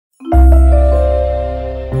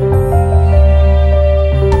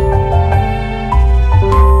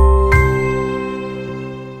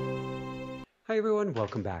everyone,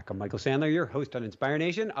 welcome back. I'm Michael Sandler, your host on Inspire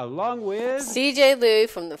Nation, along with CJ Lou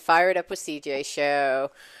from the Fired Up with CJ show.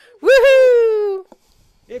 Woohoo!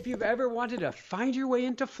 If you've ever wanted to find your way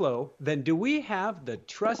into flow, then do we have the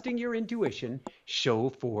Trusting Your Intuition show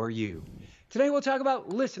for you. Today we'll talk about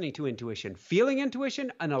listening to intuition, feeling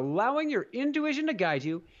intuition, and allowing your intuition to guide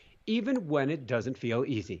you even when it doesn't feel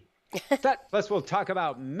easy. That plus we'll talk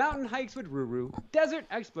about mountain hikes with Roo Roo, desert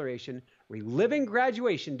exploration, reliving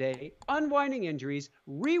graduation day, unwinding injuries,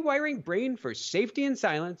 rewiring brain for safety and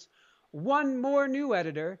silence, one more new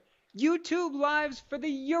editor, YouTube lives for the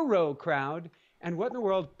Euro crowd, and what in the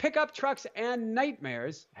world pickup trucks and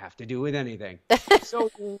nightmares have to do with anything. So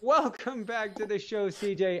welcome back to the show,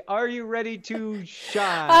 CJ. Are you ready to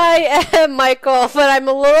shine? I am, Michael, but I'm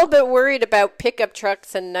a little bit worried about pickup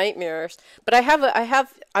trucks and nightmares. But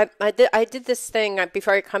I did this thing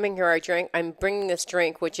before coming here. I'm bringing this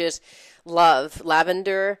drink, which is love,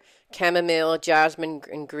 lavender, chamomile, jasmine,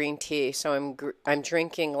 and green tea. So I'm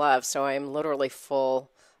drinking love. So I'm literally full.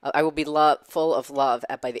 I will be full of love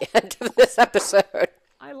by the end of this episode.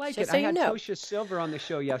 I like it. I had Tosha Silver on the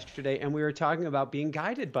show yesterday, and we were talking about being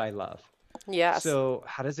guided by love. Yes. So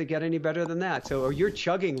how does it get any better than that? So you're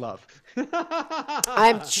chugging love.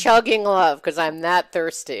 I'm chugging love because I'm that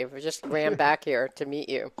thirsty. We just ran back here to meet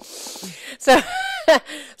you. So,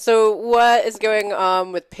 so what is going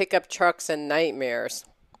on with pickup trucks and nightmares?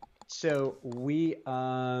 So we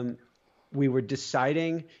were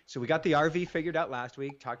deciding, so we got the RV figured out last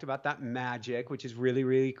week, talked about that magic, which is really,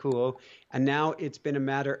 really cool. And now it's been a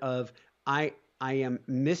matter of I am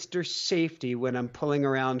Mr. Safety when I'm pulling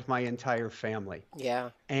around my entire family.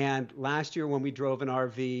 Yeah. And last year when we drove an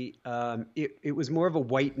RV, it was more of a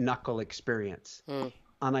white knuckle experience. And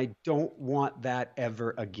I don't want that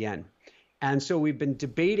ever again. And so we've been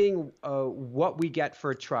debating what we get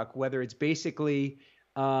for a truck, whether it's basically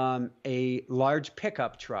a large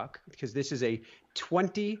pickup truck, because this is a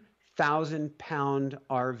 20,000-pound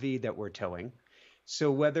RV that we're towing.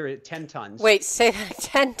 So whether it's 10 tons. Wait, say that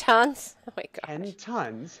 10 tons? Oh my gosh. 10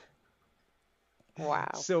 tons. Wow.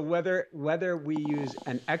 So whether we use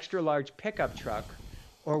an extra large pickup truck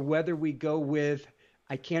or whether we go with,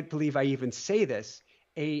 I can't believe I even say this,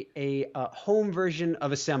 a home version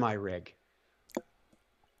of a semi-rig.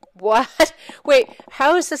 What? Wait,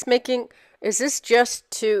 how is this making... Is this just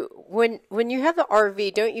to when you have the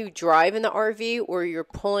RV, don't you drive in the RV or you're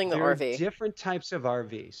pulling the RV? There are different types of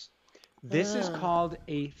RVs. This is called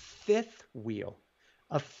a fifth wheel.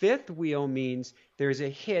 A fifth wheel means there's a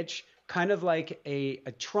hitch, kind of like a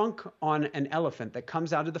trunk on an elephant that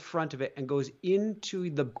comes out of the front of it and goes into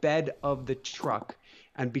the bed of the truck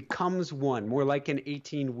and becomes one, more like an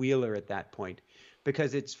 18-wheeler at that point,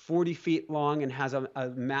 because it's 40 feet long and has a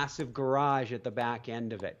massive garage at the back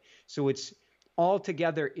end of it. So it's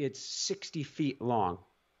altogether it's 60 feet long.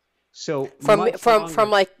 So from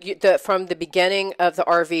the beginning of the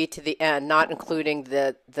RV to the end, not including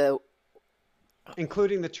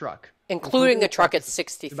including the truck. Including the truck at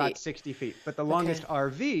 60 feet. About 60 feet. But the longest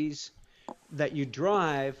RVs that you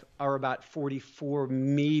drive are about 44,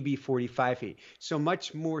 maybe 45 feet. So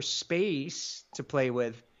much more space to play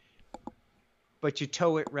with, but you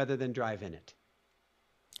tow it rather than drive in it.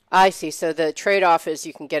 I see. So the trade-off is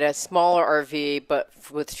you can get a smaller RV, but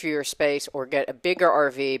with fewer space, or get a bigger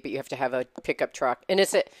RV, but you have to have a pickup truck. And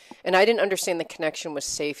I didn't understand the connection with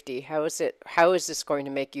safety. How is this going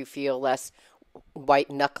to make you feel less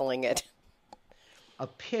white-knuckling it? A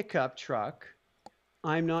pickup truck,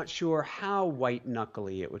 I'm not sure how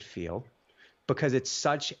white-knuckly it would feel because it's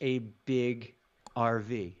such a big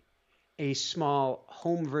RV. A small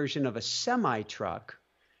home version of a semi-truck,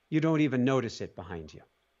 you don't even notice it behind you.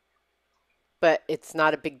 But it's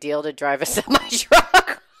not a big deal to drive a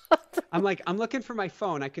semi-truck. I'm looking for my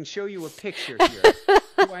phone. I can show you a picture here.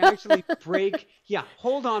 Do I actually break? Yeah,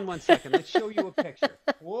 hold on one second. Let's show you a picture.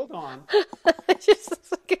 Hold on.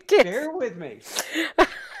 Bear with me.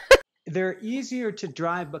 They're easier to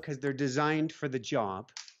drive because they're designed for the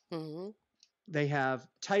job. Mm-hmm. They have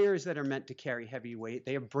tires that are meant to carry heavy weight.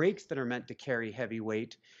 They have brakes that are meant to carry heavy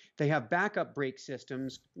weight. They have backup brake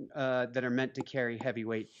systems that are meant to carry heavy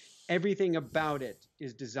weight. Everything about it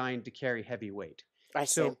is designed to carry heavy weight. I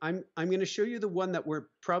see. So I'm going to show you the one that we're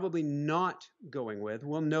probably not going with.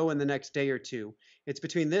 We'll know in the next day or two. It's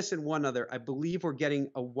between this and one other. I believe we're getting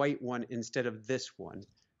a white one instead of this one.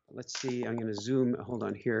 Let's see. I'm going to zoom. Hold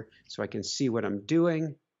on here so I can see what I'm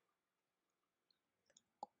doing.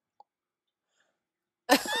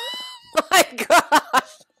 My gosh.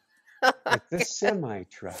 It's a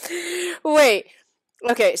semi-truck. Wait.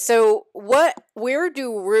 Okay, so where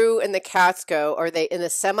do Roo and the cats go? Are they in the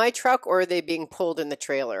semi-truck or are they being pulled in the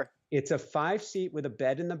trailer? It's a 5-seat with a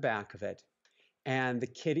bed in the back of it. And the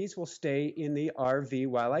kitties will stay in the RV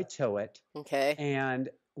while I tow it. Okay. And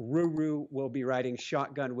Roo Roo will be riding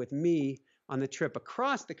shotgun with me on the trip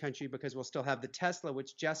across the country because we'll still have the Tesla,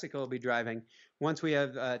 which Jessica will be driving. Once we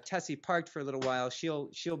have Tessie parked for a little while, she'll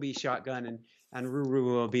be shotgun and Roo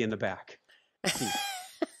Roo will be in the back seat.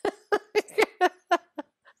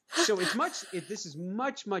 So this is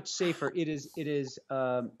much safer. It is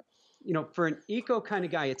for an eco kind of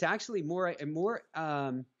guy, it's actually more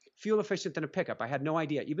fuel efficient than a pickup. I had no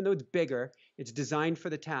idea. Even though it's bigger, it's designed for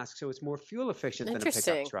the task, so it's more fuel efficient than a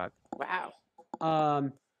pickup truck.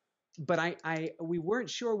 Wow. But we weren't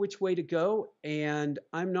sure which way to go, and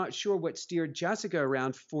I'm not sure what steered Jessica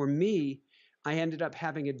around. For me, I ended up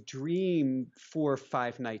having a dream 4 or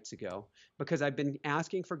 5 nights ago because I've been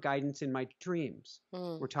asking for guidance in my dreams.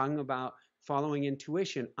 We're talking about following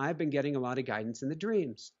intuition. I've been getting a lot of guidance in the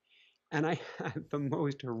dreams. And I had the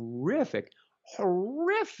most horrific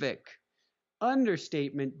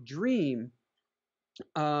understatement dream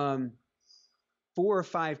 4 or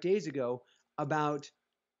 5 days ago about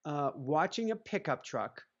watching a pickup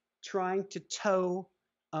truck trying to tow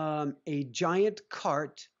a giant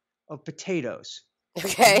cart of potatoes.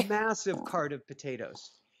 Okay. Massive cart of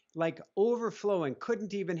potatoes, like overflowing,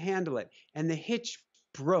 couldn't even handle it. And the hitch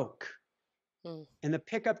broke. And the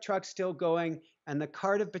pickup truck's still going, and the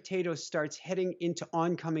cart of potatoes starts heading into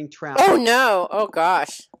oncoming traffic. Oh, no. Oh,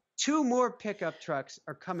 gosh. 2 more pickup trucks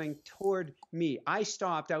are coming toward me. I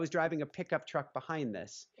stopped. I was driving a pickup truck behind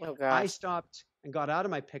this. Oh, gosh. I stopped and got out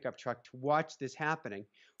of my pickup truck to watch this happening.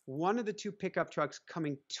 One of the 2 pickup trucks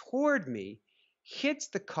coming toward me hits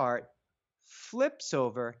the cart, flips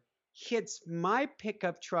over, hits my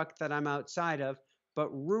pickup truck that I'm outside of, but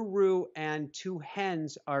Roo Roo and 2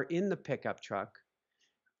 hens are in the pickup truck.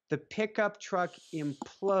 The pickup truck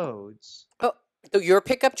implodes. Oh, your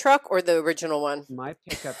pickup truck or the original one? My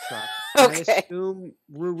pickup truck. Okay. I assume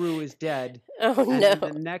Roo Roo is dead. Oh, and no. in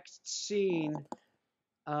the next scene,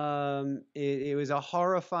 it was a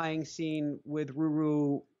horrifying scene with Roo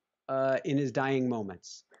Roo in his dying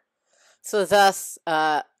moments. So thus,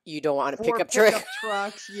 you don't want a 4 pickup truck.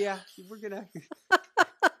 trucks. Yeah, we're gonna.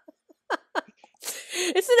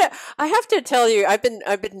 Isn't it? I have to tell you, I've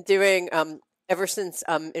been doing ever since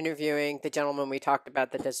interviewing the gentleman we talked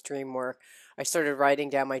about that does dream work. I started writing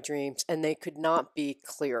down my dreams, and they could not be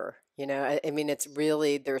clearer. I mean, it's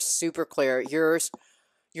really, they're super clear. Your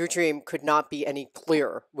dream could not be any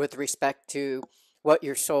clearer with respect to what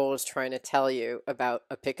your soul is trying to tell you about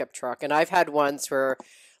a pickup truck. And I've had ones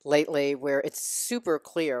lately where it's super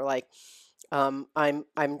clear, like I'm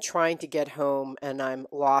trying to get home and I'm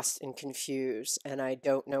lost and confused and I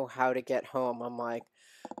don't know how to get home. I'm like,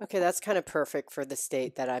 okay, that's kind of perfect for the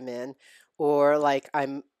state that I'm in. Or like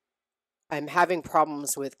I'm having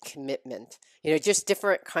problems with commitment. Just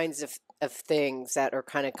different kinds of things that are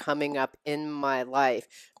kind of coming up in my life.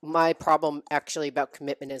 My problem actually about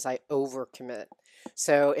commitment is I overcommit.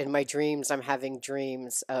 So in my dreams, I'm having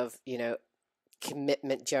dreams of,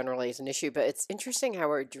 commitment generally is an issue, but it's interesting how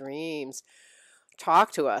our dreams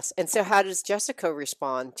talk to us. And so how does Jessica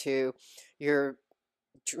respond to your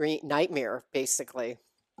dream nightmare, basically?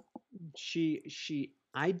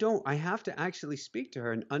 I have to actually speak to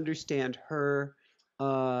her and understand her,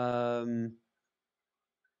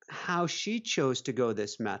 how she chose to go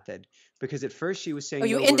this method. Because at first she was saying, Oh,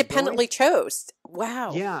 you no, independently chose.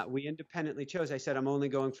 Wow. Yeah, we independently chose. I said, I'm only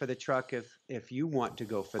going for the truck if you want to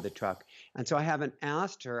go for the truck. And so I haven't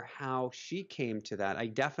asked her how she came to that. I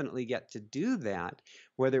definitely get to do that,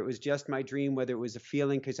 whether it was just my dream, whether it was a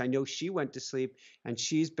feeling, because I know she went to sleep and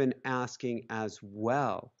she's been asking as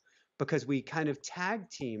well, because we kind of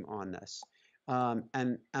tag team on this.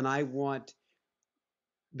 And I want,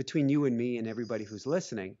 between you and me and everybody who's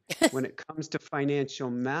listening, when it comes to financial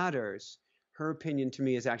matters, her opinion to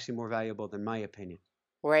me is actually more valuable than my opinion.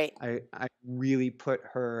 Right. I really put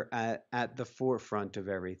her at the forefront of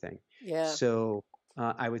everything. Yeah. So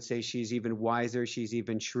I would say she's even wiser. She's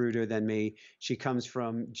even shrewder than me. She comes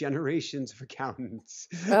from generations of accountants.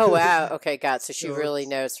 Oh, wow. Okay, got it. So she So really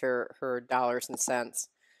knows her dollars and cents.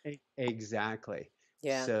 Exactly.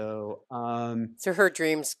 Yeah. So So her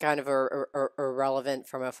dreams kind of are relevant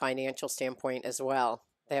from a financial standpoint as well.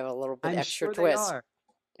 They have a little bit I'm one sure twist. they are.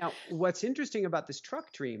 Now, what's interesting about this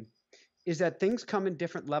truck dream is that things come in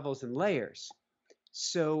different levels and layers.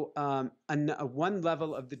 So one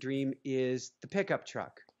level of the dream is the pickup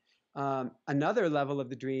truck. Another level of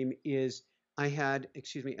the dream is I had,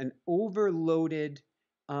 an overloaded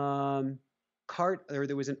cart, or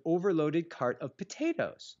there was an overloaded cart of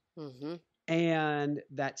potatoes. Mm-hmm. And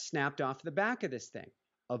that snapped off the back of this thing,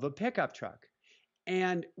 of a pickup truck.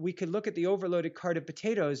 And we could look at the overloaded cart of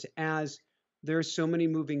potatoes as there are so many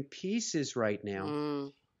moving pieces right now.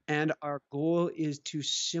 Mm, And our goal is to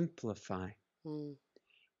simplify. mm,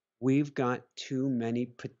 We've got too many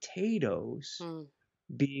potatoes mm,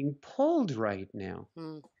 being pulled right now.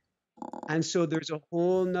 mm, And so there's a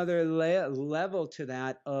whole nother level to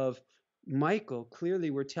that of Michael.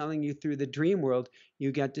 Clearly, we're telling you through the dream world,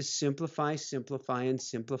 you got to simplify, simplify, and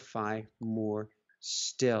simplify more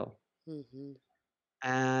still. mm-hmm.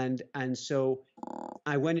 And so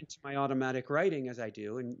I went into my automatic writing as I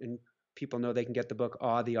do, and people know they can get the book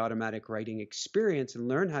The Automatic Writing Experience and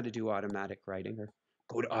learn how to do automatic writing, or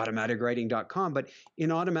go to automaticwriting.com. But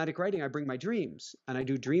in automatic writing, I bring my dreams and I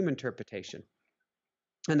do dream interpretation.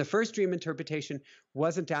 And the first dream interpretation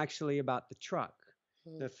wasn't actually about the truck.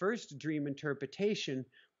 Mm. The first dream interpretation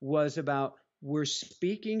was about, we're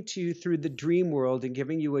speaking to you through the dream world and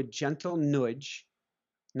giving you a gentle nudge,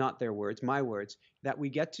 not their words, my words, that we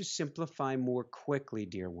get to simplify more quickly,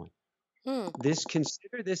 dear one. Mm.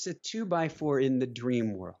 Consider this a 2x4 in the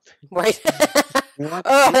dream world. Right. What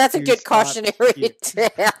Oh, did that's a you good stop cautionary here?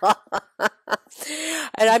 tale.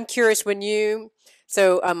 And I'm curious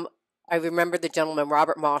I remember the gentleman,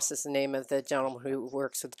 Robert Moss is the name of the gentleman who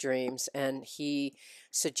works with dreams, and he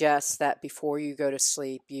suggests that before you go to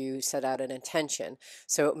sleep, you set out an intention.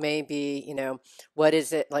 So it may be, what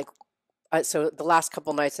is it like? So the last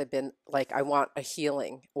couple nights I've been like, I want a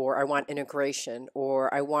healing, or I want integration,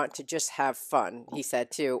 or I want to just have fun, he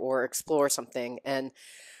said too, or explore something. And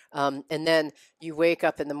then you wake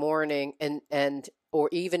up in the morning or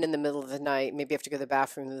even in the middle of the night, maybe you have to go to the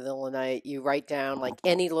bathroom in the middle of the night, you write down like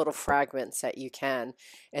any little fragments that you can,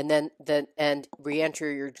 and then re-enter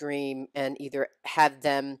your dream and either have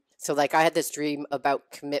them. So like I had this dream about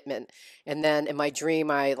commitment, and then in my dream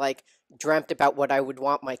I like dreamt about what I would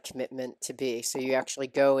want my commitment to be. So you actually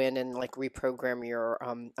go in and like reprogram your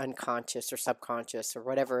unconscious or subconscious or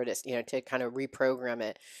whatever it is, to kind of reprogram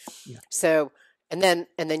it. Yeah. So and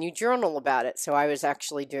then you journal about it. So I was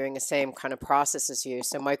actually doing the same kind of process as you.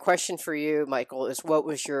 So my question for you, Michael, is what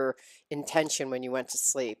was your intention when you went to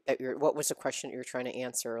sleep? What was the question that you were trying to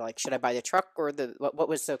answer? Like, should I buy the truck, or what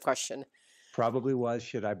was the question? Probably was,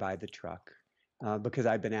 should I buy the truck? Because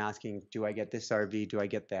I've been asking, do I get this RV? Do I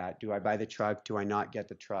get that? Do I buy the truck? Do I not get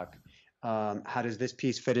the truck? How does this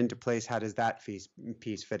piece fit into place? How does that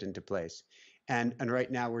piece fit into place? And right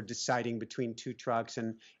now we're deciding between two trucks,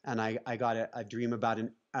 and I got a dream about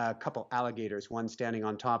a couple alligators, one standing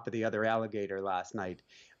on top of the other alligator last night,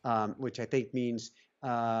 which I think means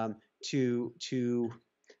to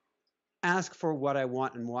ask for what I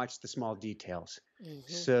want and watch the small details.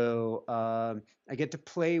 Mm-hmm. So I get to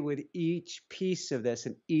play with each piece of this,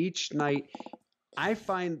 and each night I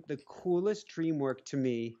find the coolest dream work to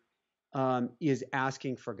me is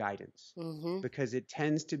asking for guidance, mm-hmm. because it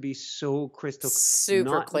tends to be so crystal, super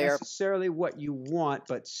not clear, necessarily what you want,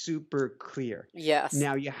 but super clear. Yes.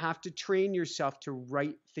 Now you have to train yourself to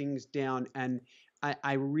write things down, and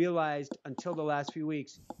I realized until the last few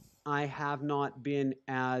weeks, I have not been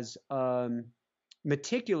as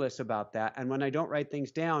meticulous about that. And when I don't write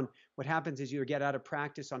things down, what happens is you get out of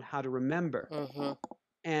practice on how to remember. Mm-hmm.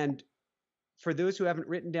 And for those who haven't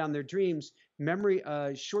written down their dreams, memory,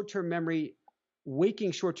 short-term memory,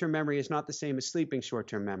 waking short-term memory is not the same as sleeping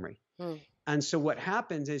short-term memory. And so what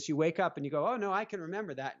happens is you wake up and you go, oh no, I can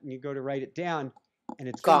remember that. And you go to write it down and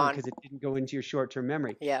it's gone because it didn't go into your short-term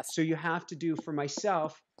memory. Yes. So you have to do, for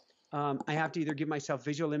myself, I have to either give myself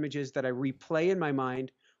visual images that I replay in my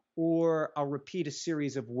mind, or I'll repeat a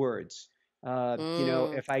series of words.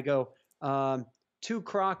 If I go, 2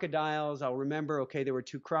 crocodiles, I'll remember, okay, there were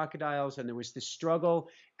 2 crocodiles and there was this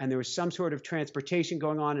struggle and there was some sort of transportation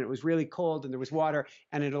going on and it was really cold and there was water,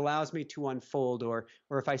 and it allows me to unfold. Or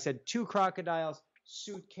if I said 2 crocodiles,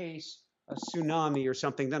 suitcase, a tsunami or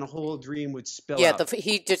something, then a whole dream would spill out.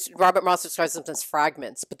 Robert Moss describes them as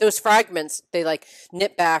fragments, but those fragments, they like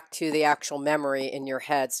knit back to the actual memory in your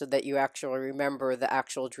head so that you actually remember the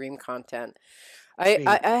actual dream content. I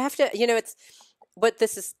have to, it's what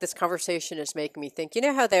this conversation is making me think. You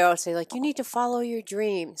know how they always say, like, you need to follow your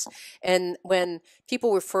dreams. And when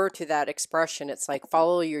people refer to that expression, it's like,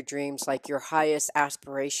 follow your dreams, like your highest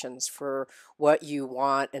aspirations for what you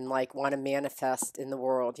want and like want to manifest in the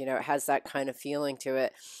world. It has that kind of feeling to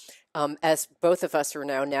it. As both of us are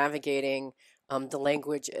now navigating the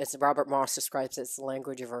language, as Robert Moss describes it, it's the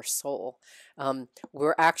language of our soul.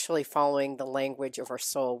 We're actually following the language of our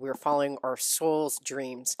soul. We're following our soul's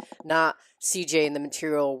dreams, not CJ in the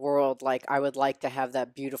material world. Like, I would like to have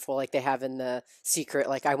that beautiful, like they have in The Secret,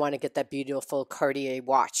 like I want to get that beautiful Cartier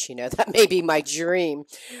watch, that may be my dream.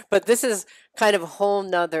 But this is kind of a whole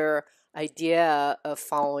nother idea of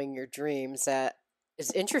following your dreams that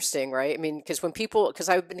is interesting, right? I mean, because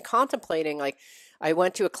I've been contemplating, like, I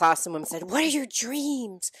went to a class and women said, "What are your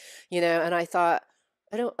dreams?" And I thought,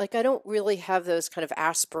 I don't really have those kind of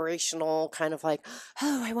aspirational kind of like,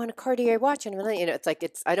 oh, I want a Cartier watch, and it's like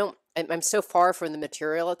I'm so far from the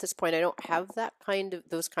material at this point. I don't have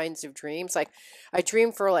those kinds of dreams. Like, I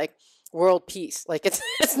dream for like world peace. Like,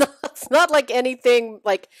 it's not like anything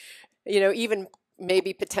like, even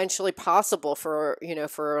maybe potentially possible for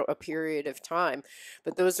a period of time.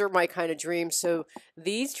 But those are my kind of dreams. So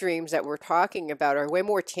these dreams that we're talking about are way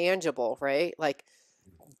more tangible, right? Like,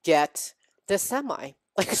 get the semi.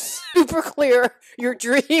 Like, super clear, your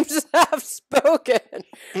dreams have spoken.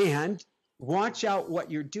 And watch out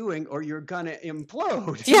what you're doing or you're gonna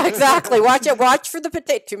implode. Yeah, exactly. Watch for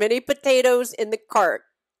the too many potatoes in the cart.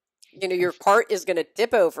 Your cart is going to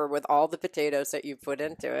tip over with all the potatoes that you put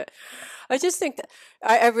into it. I just think that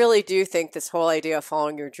I really do think this whole idea of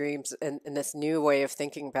following your dreams and this new way of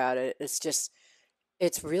thinking about it is just,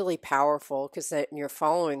 it's really powerful, because you're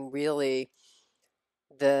following really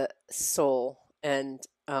the soul and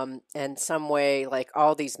some way, like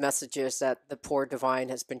all these messages that the poor divine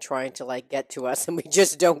has been trying to like get to us, and we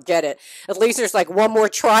just don't get it. At least there's like one more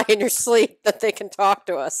try in your sleep that they can talk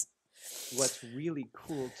to us. What's really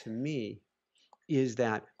cool to me is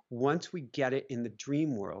that once we get it in the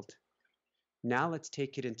dream world, now let's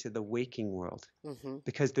take it into the waking world,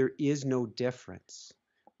 because there is no difference.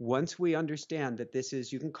 Once we understand that this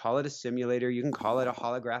is, you can call it a simulator, you can call it a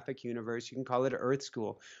holographic universe, you can call it Earth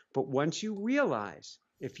School, but once you realize,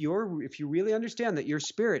 if you really understand that you're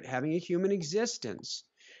spirit having a human existence,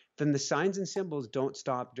 then the signs and symbols don't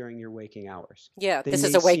stop during your waking hours. Yeah, They this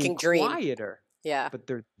is may a waking seem dream. quieter, Yeah, but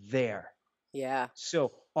they're there. Yeah.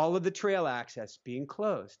 So all of the trail access being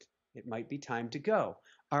closed, it might be time to go.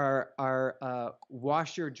 Our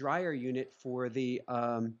washer dryer unit for the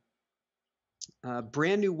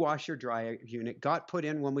brand new washer dryer unit got put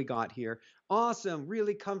in when we got here. Awesome,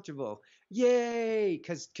 really comfortable. Yay!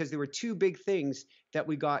 Because there were two big things that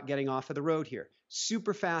we got getting off of the road here.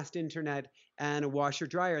 Super fast internet and a washer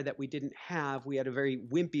dryer that we didn't have. We had a very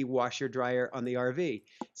wimpy washer dryer on the RV.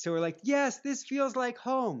 So we're like, yes, this feels like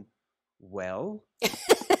home. Well,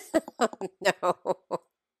 No.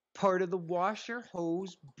 part of the washer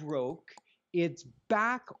hose broke. It's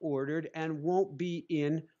back ordered and won't be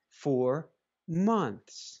in for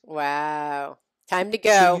months. Wow. Time to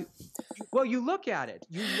go. So you look at it.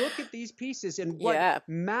 You look at these pieces and what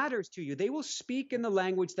matters to you. They will speak in the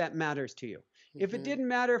language that matters to you. If it didn't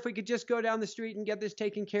matter, if we could just go down the street and get this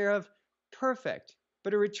taken care of, perfect.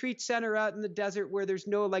 But a retreat center out in the desert where there's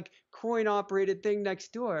no like coin-operated thing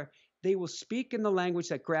next door, they will speak in the language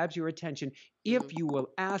that grabs your attention if you will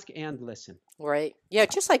ask and listen. Right. Yeah,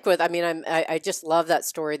 just like I just love that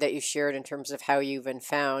story that you shared in terms of how you even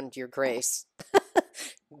found your grace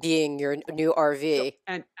being your new RV.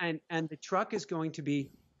 So, and the truck is going to be,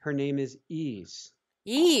 her name is Ease.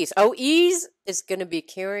 Ease. Oh, Ease is going to be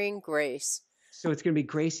carrying Grace. So it's going to be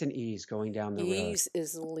Grace and Ease going down the road. Ease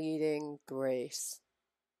is leading Grace.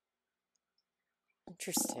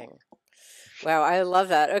 Interesting. Wow, I love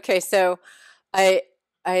that. Okay, so I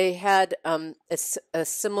had a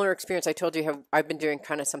similar experience. I told you how I've been doing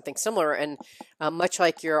kind of something similar, and much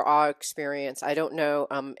like your awe experience, I don't know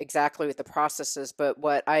exactly what the process is, but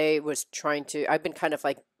what I was I've been kind of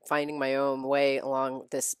like finding my own way along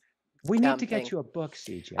this. We need to get you a book,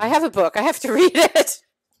 CJ. I have a book. I have to read it.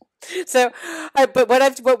 So, but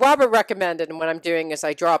what Robert recommended and what I'm doing is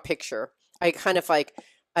I draw a picture. I kind of like,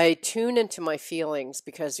 I tune into my feelings,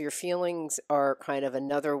 because your feelings are kind of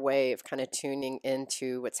another way of kind of tuning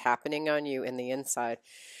into what's happening on you in the inside.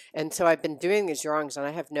 And so I've been doing these drawings, and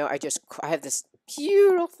I have this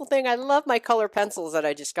beautiful thing. I love my color pencils that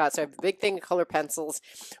I just got. So I have a big thing of color pencils.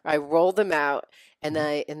 I roll them out, and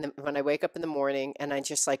when I wake up in the morning, and I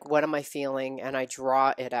just like, what am I feeling? And I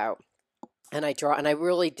draw it out. And I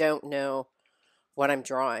really don't know what I'm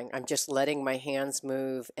drawing. I'm just letting my hands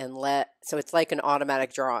move so it's like an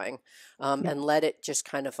automatic drawing, and let it just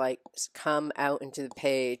kind of like come out into the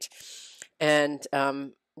page. And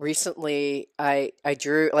recently I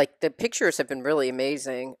drew, like, the pictures have been really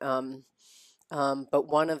amazing. But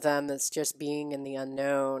one of them is just being in the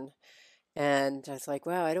unknown. And I was like,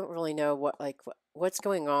 wow, I don't really know what's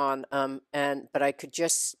going on. But I could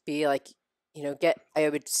just be like, I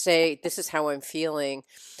would say, this is how I'm feeling.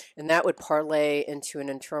 And that would parlay into an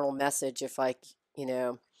internal message if, like,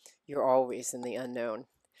 you're always in the unknown.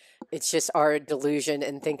 it's just our delusion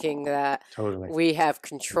and thinking that Totally. we have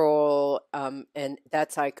control, and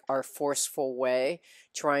that's like our forceful way,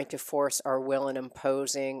 trying to force our will and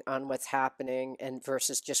imposing on what's happening, and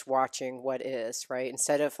versus just watching what is, right?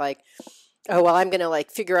 Instead of like, oh well, I'm gonna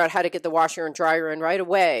like figure out how to get the washer and dryer in right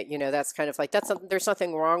away. That's kind of like there's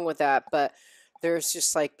nothing wrong with that, but there's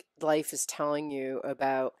just like life is telling you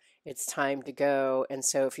about it's time to go. And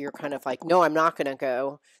so if you're kind of like, no, I'm not going to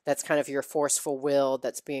go, that's kind of your forceful will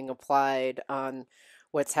that's being applied on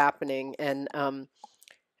what's happening. And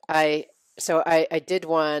I, I did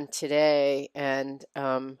one today, and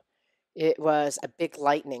it was a big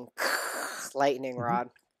lightning Hmm. rod,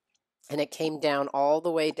 and it came down all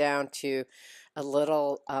the way down to a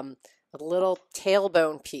little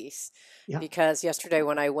tailbone piece. Yeah. Because yesterday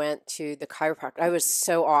when I went to the chiropractor, I was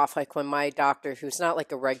so off. Like when my doctor, who's not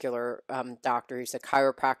like a regular doctor, he's a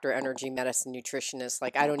chiropractor, energy medicine nutritionist.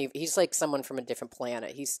 Like I don't even. He's like someone from a different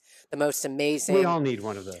planet. He's the most We amazing. all need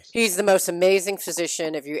one of those. He's the most amazing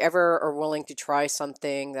physician. If you ever are willing to try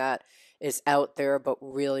something that is out there but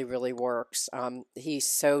really, really works, he's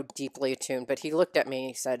so deeply attuned. But he looked at me and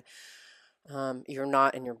he said, "You're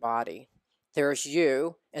not in your body. There's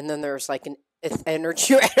you, and then there's like an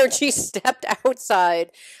energy. Your energy stepped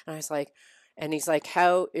outside." And I was like, and he's like,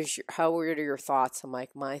 how weird are your thoughts? I'm like,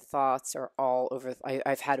 my thoughts are all over.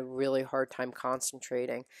 I've had a really hard time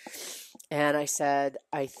concentrating. And I said,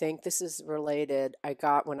 I think this is related. I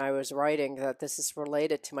got when I was writing that this is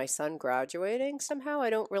related to my son graduating somehow. I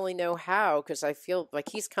don't really know how, because I feel like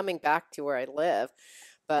he's coming back to where I live.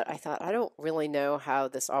 But I thought, I don't really know how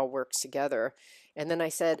this all works together. And then I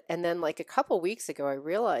said, and then like a couple weeks ago, I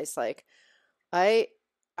realized like I,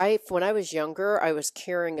 when I was younger, I was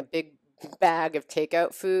carrying a big bag of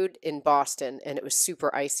takeout food in Boston, and it was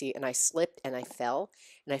super icy, and I slipped and I fell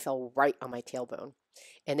right on my tailbone.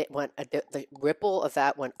 And it went, the ripple of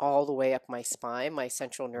that went all the way up my spine, my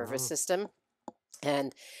central nervous Oh. system.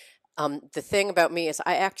 And the thing about me is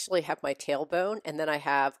I actually have my tailbone, and then I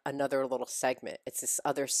have another little segment. It's this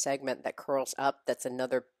other segment that curls up. That's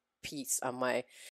another piece on my